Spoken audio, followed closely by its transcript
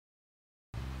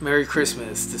Merry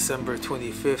Christmas, December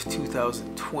 25th,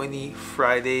 2020,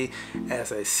 Friday.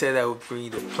 As I said, I would bring you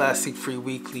the plastic-free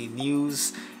weekly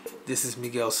news. This is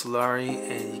Miguel Solari,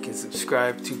 and you can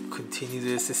subscribe to continue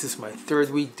this. This is my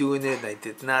third week doing it, and I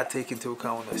did not take into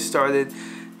account when I started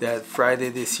that Friday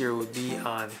this year would be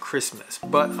on Christmas.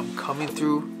 But I'm coming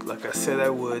through like I said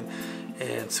I would,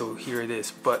 and so here it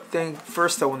is. But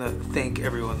first I want to thank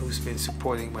everyone who's been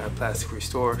supporting my plastic-free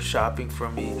store, shopping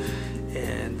from me,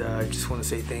 and I just want to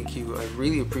say thank you. I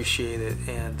really appreciate it,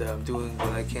 and I'm doing what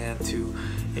I can to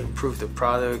improve the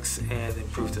products and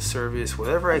improve the service.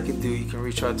 Whatever I can do, you can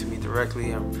reach out to me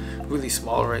directly. I'm really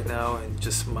small right now, and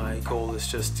just my goal is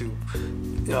just to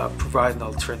provide an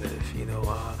alternative.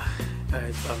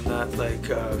 I'm not like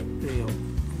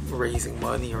raising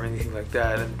money or anything like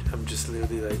that. I'm just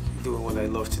literally like doing what I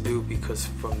love to do because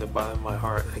from the bottom of my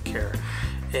heart I care.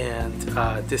 And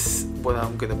what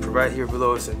I'm going to provide here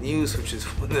below is the news, which is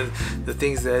one of the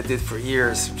things that I did for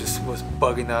years. Just was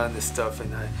bugging out on this stuff,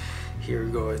 and here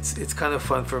we go. It's kind of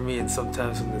fun for me, and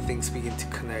sometimes when the things begin to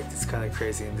connect, it's kind of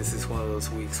crazy, and this is one of those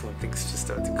weeks when things just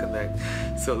start to connect.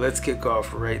 So let's kick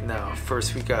off right now.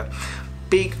 First, we got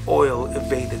big oil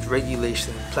evaded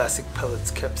regulation and plastic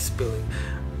pellets kept spilling.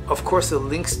 Of course, the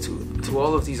links to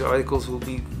all of these articles will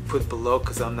be put below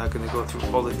because I'm not going to go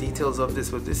through all the details of this,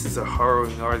 but this is a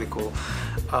harrowing article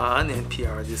on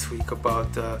NPR this week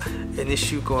about an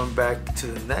issue going back to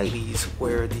the 90s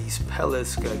where these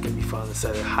pellets can be found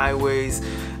inside of highways,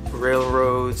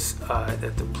 railroads,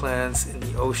 at the plants, in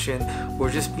the ocean, were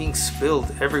just being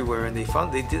spilled everywhere. And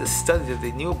they did a study that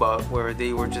they knew about where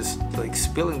they were just like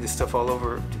spilling this stuff all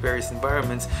over various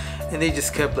environments, and they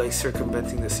just kept like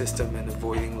circumventing the system and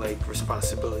avoiding like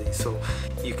responsibility. So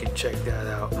you can check that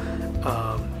out.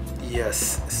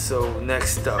 Yes, so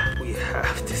next up we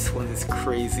have, this one is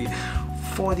crazy.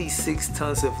 46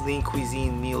 tons of lean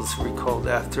cuisine meals recalled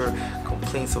after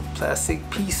complaints of plastic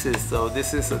pieces. Though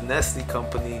this is a Nestle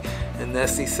company, and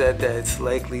Nestle said that it's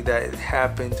likely that it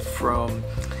happened from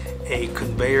a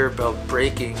conveyor belt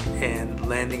breaking and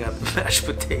landing on mashed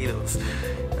potatoes.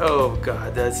 Oh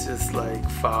god, that's just like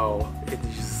foul. And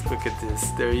you just look at this.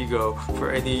 There you go.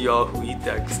 For any of y'all who eat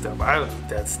that stuff. I don't eat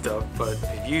that stuff, but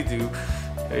if you do,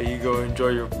 there you go. Enjoy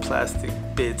your plastic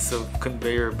bits of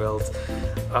conveyor belts.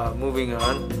 Moving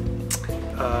on,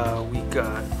 we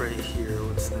got right here.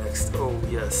 What's next? Oh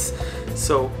yes.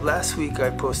 So last week I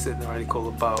posted an article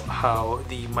about how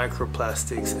the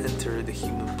microplastics enter the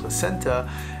human placenta.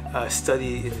 An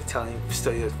Italian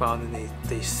study that found, and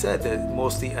they said that it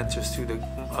mostly enters through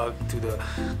the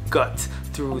gut,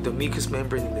 through the mucous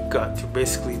membrane in the gut, through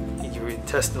basically your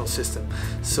intestinal system.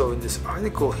 So in this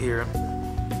article here,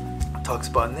 it talks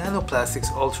about nanoplastics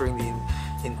altering the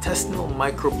intestinal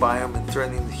microbiome and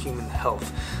threatening the human health.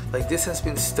 Like, this has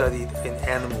been studied in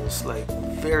animals like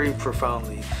very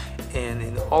profoundly, and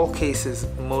in all cases,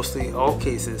 mostly all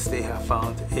cases, they have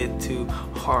found it to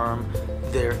harm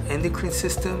their endocrine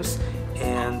systems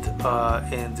and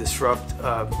disrupt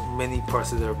many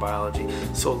parts of their biology.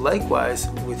 So likewise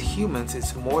with humans,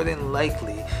 it's more than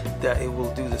likely that it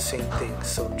will do the same thing.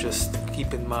 So just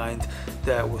keep in mind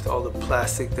that with all the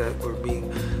plastic that we're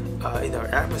being in our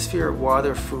atmosphere,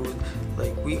 water, food,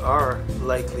 like, we are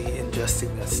likely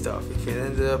ingesting that stuff. If it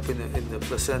ended up in the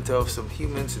placenta of some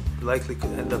humans, it likely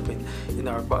could end up in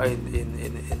our body,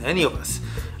 in any of us,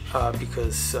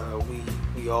 because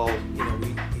we all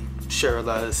we share a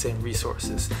lot of the same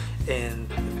resources.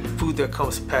 And food that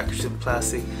comes packaged in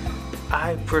plastic,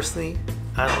 I personally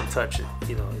don't touch it.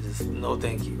 It's just no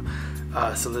thank you.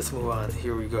 So let's move on.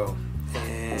 Here we go.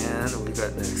 And what we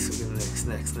got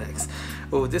next?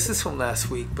 Oh, this is from last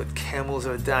week, but camels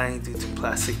are dying due to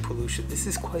plastic pollution. This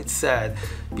is quite sad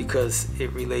because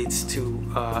it relates to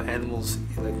animals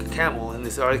like a camel, and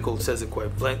this article says it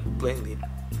quite bluntly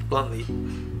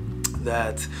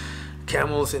that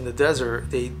camels in the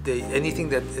desert, they anything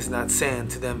that is not sand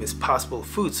to them is possible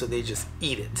food, so they just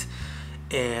eat it.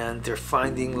 And they're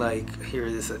finding, like, here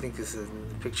it is, I think this is in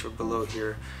the picture below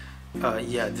here.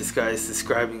 This guy is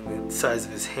describing the size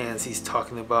of his hands. He's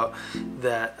talking about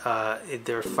that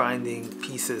they're finding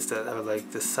pieces that are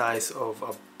like the size of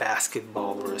a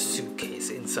basketball or a suitcase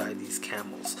inside these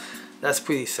camels. That's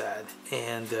pretty sad,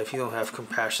 and if you don't have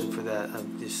compassion for that, I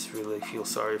just really feel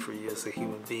sorry for you as a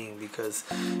human being, because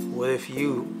what if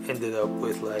you ended up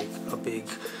with like a big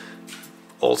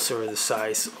ulcer the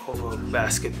size of a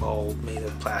basketball made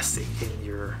of plastic in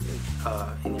your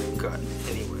gut?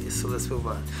 Anyway, so let's move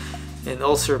on. An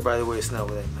ulcer, by the way, is not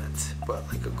what I meant, but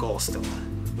like a gallstone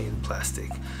made of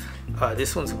plastic.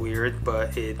 This one's weird,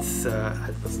 but it's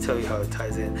I'll tell you how it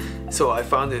ties in. So I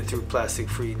found it through plastic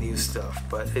free news stuff,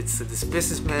 but it's this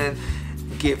businessman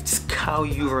gifts cow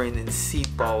urine and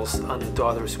seed balls on the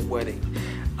daughter's wedding.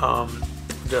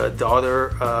 The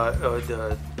daughter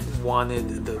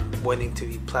wanted the wedding to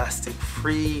be plastic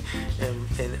free, and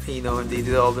you know, and they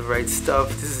did all the right stuff.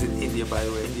 This is in India, by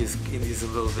the way. India's a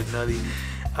little bit nutty.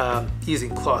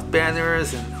 Using cloth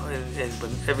banners and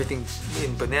everything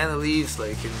in banana leaves,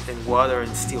 like in water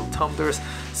and steel tumblers.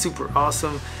 Super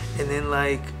awesome. And then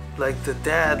like the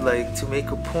dad, like, to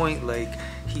make a point, like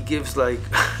he gives like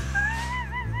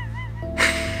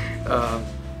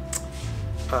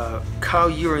cow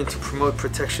urine to promote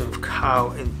protection of cow,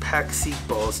 and packed seed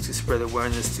balls to spread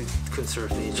awareness to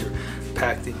conserve nature,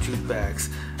 packed in jute bags.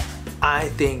 I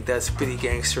think that's a pretty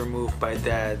gangster move by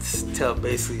dads,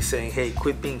 basically saying, hey,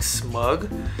 quit being smug,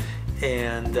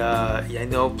 and yeah, I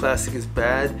know plastic is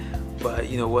bad, but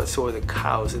you know what, so are the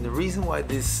cows. And the reason why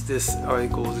this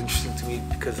article is interesting to me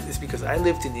because I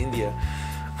lived in India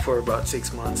for about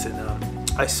 6 months, and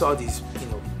I saw these, you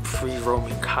know, free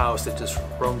roaming cows that just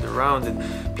roamed around, and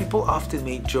people often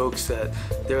made jokes that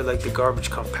they're like the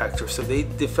garbage compactor, so they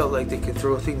felt like they could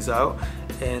throw things out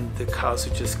and the cows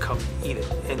would just come eat it.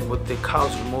 And what the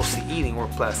cows were mostly eating were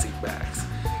plastic bags,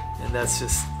 and that's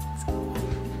just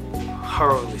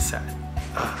horribly sad.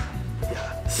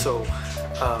 Yeah, so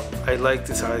I like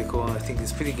this article, and I think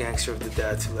it's pretty gangster of the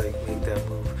dad to like make that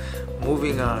move.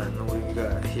 Moving on, what do we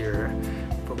got here?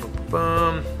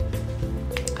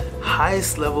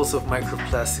 Highest levels of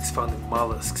microplastics found in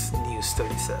mollusks, new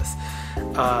study says.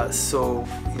 So,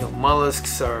 you know,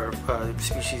 mollusks are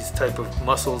species type of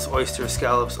mussels, oysters,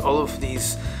 scallops, all of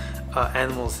these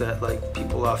animals that like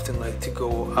people often like to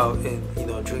go out and, you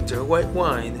know, drink their white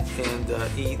wine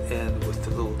and eat, and with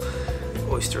the little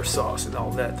oyster sauce and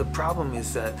all that. The problem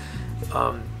is that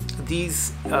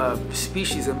these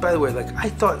species, and by the way, like, I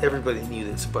thought everybody knew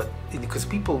this, but because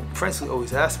friends would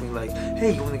always ask me like,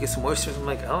 hey, you want to get some oysters? I'm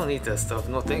like, I don't eat that stuff,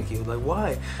 no thank you. Like,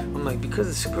 why? I'm like, because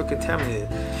it's super contaminated.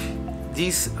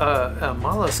 These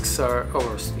mollusks are,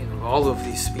 or you know, all of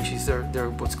these species, they're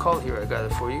what's called here, I got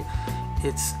it for you,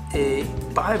 it's a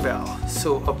bivalve.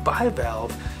 So a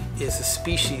bivalve is a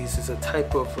species, is a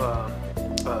type of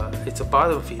it's a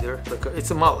bottom feeder, like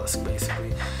it's a mollusk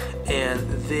basically, and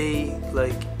they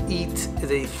like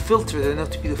they filter, they're enough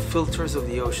to be the filters of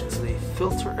the ocean, so they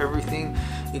filter everything,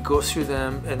 it goes through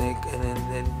them, and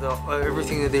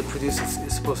everything that they produce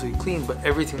is supposed to be clean, but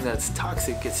everything that's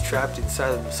toxic gets trapped inside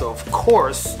of them. So of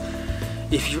course,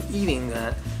 if you're eating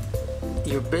that,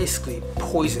 you're basically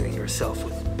poisoning yourself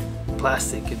with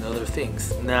plastic and other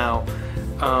things. Now,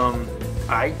 I'm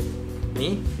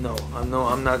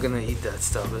not gonna eat that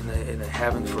stuff, and I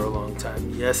haven't for a long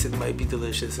time. Yes, it might be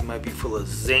delicious, it might be full of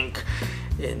zinc,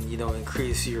 and you know,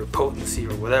 increase your potency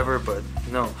or whatever, but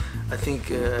no, I think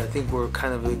we're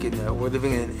kind of like we're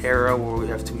living in an era where we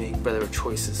have to make better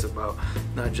choices about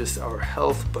not just our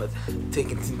health, but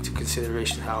taking into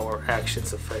consideration how our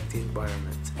actions affect the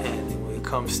environment. And when it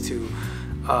comes to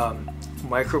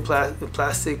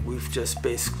microplastic, we've just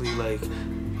basically like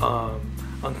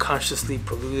unconsciously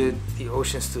polluted the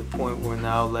oceans to the point where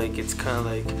now, like, it's kind of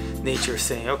like nature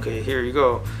saying, okay, here you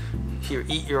go, here,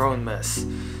 eat your own mess.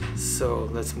 So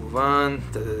let's move on.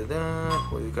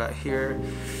 What do we got here?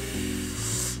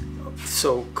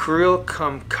 So Kuril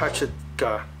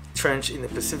Kamchatka Trench in the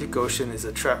Pacific Ocean is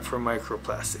a trap for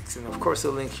microplastics, and of course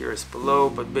the link here is below.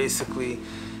 But basically,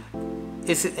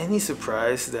 is it any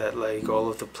surprise that like all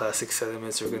of the plastic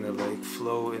sediments are gonna like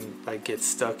flow and like get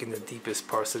stuck in the deepest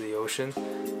parts of the ocean?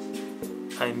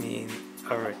 I mean,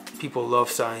 alright, people love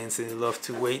science and they love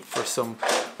to wait for some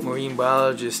marine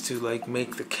biologist to like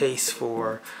make the case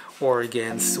for or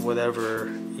against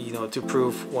whatever, you know, to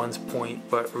prove one's point.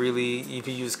 But really, if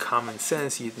you use common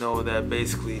sense, you'd know that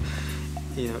basically,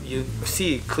 you know, you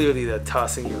see clearly that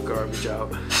tossing your garbage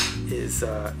out is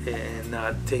and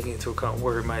not taking into account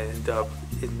where it might end up,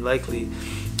 it likely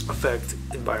affect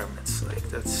environments. Like,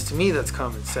 that's, to me, that's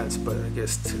common sense, but I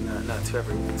guess to not to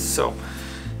everyone. So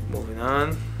moving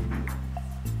on.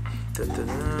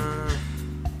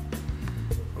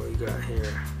 What we got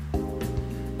here?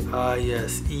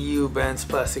 Yes, EU bans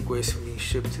plastic waste from being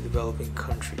shipped to developing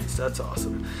countries. That's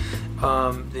awesome.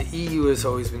 The EU has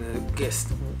always been, I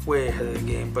guess, way ahead of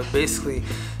the game, but basically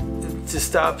to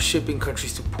stop shipping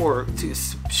countries to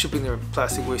shipping their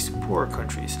plastic waste to poorer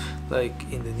countries like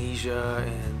Indonesia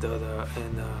and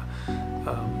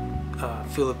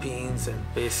Philippines, and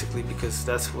basically because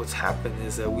that's what's happened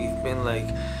is that we've been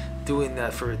like doing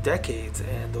that for decades,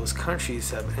 and those countries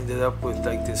have ended up with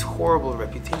like this horrible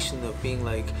reputation of being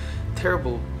like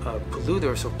terrible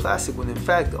polluters of plastic, when in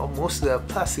fact most of that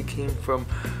plastic came from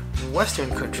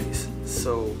Western countries.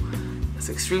 So it's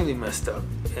extremely messed up.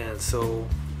 And so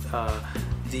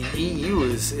the EU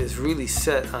is really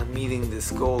set on meeting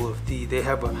this goal of they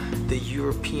have the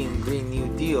European Green New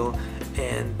Deal,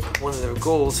 and one of their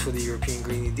goals for the European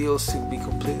Green New Deal is to be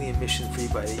completely emission free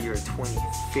by the year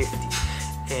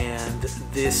 2050. And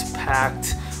this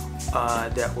pact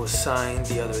that was signed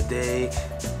the other day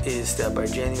is that by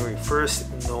January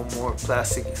 1st, no more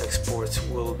plastic exports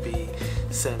will be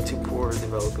sent to poor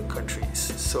developing countries.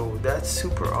 So that's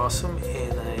super awesome,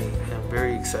 and I am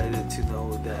very excited to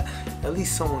know that at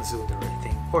least someone's doing the right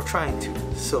thing, or trying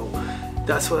to. So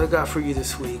that's what I got for you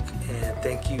this week, and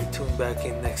thank you. Tune back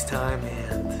in next time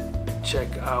and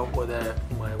check out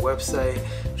my website,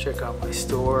 check out my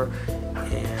store,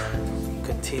 and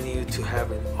continue to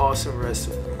have an awesome rest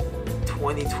of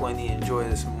 2020. Enjoy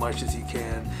it as much as you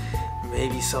can.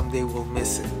 Maybe someday we'll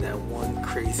miss it, that one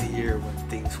crazy year when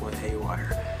things went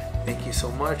haywire. Thank you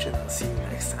so much, and I'll see you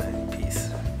next time. Peace.